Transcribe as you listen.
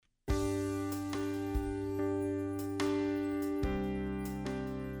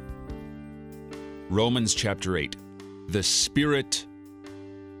Romans chapter 8. The Spirit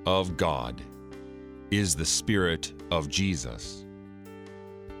of God is the Spirit of Jesus,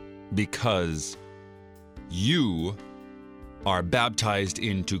 because you are baptized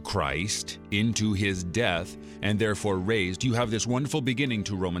into Christ, into his death, and therefore raised. You have this wonderful beginning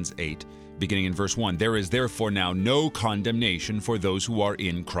to Romans 8, beginning in verse 1. There is therefore now no condemnation for those who are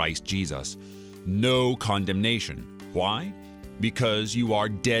in Christ Jesus. No condemnation. Why? Because you are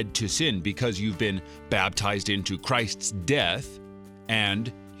dead to sin, because you've been baptized into Christ's death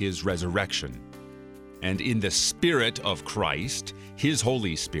and his resurrection. And in the Spirit of Christ, his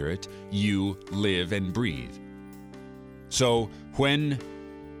Holy Spirit, you live and breathe. So when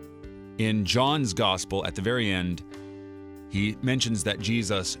in John's Gospel at the very end, he mentions that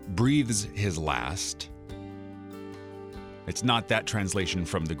Jesus breathes his last, it's not that translation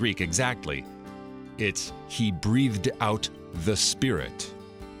from the Greek exactly. It's he breathed out the Spirit.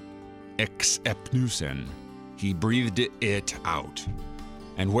 Ex epnusen. He breathed it out.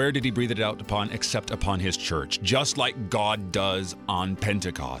 And where did he breathe it out upon? Except upon his church. Just like God does on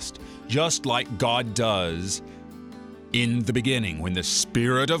Pentecost. Just like God does in the beginning, when the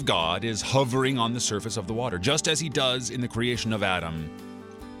Spirit of God is hovering on the surface of the water. Just as he does in the creation of Adam,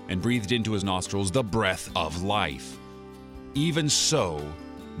 and breathed into his nostrils the breath of life. Even so,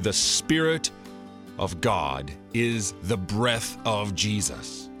 the Spirit of God is the breath of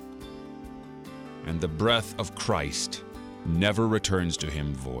Jesus. And the breath of Christ never returns to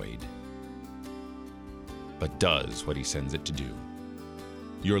him void, but does what he sends it to do.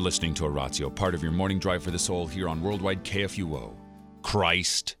 You're listening to Oratio, part of your morning drive for the soul here on Worldwide KFUO.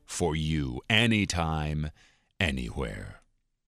 Christ for you, anytime, anywhere.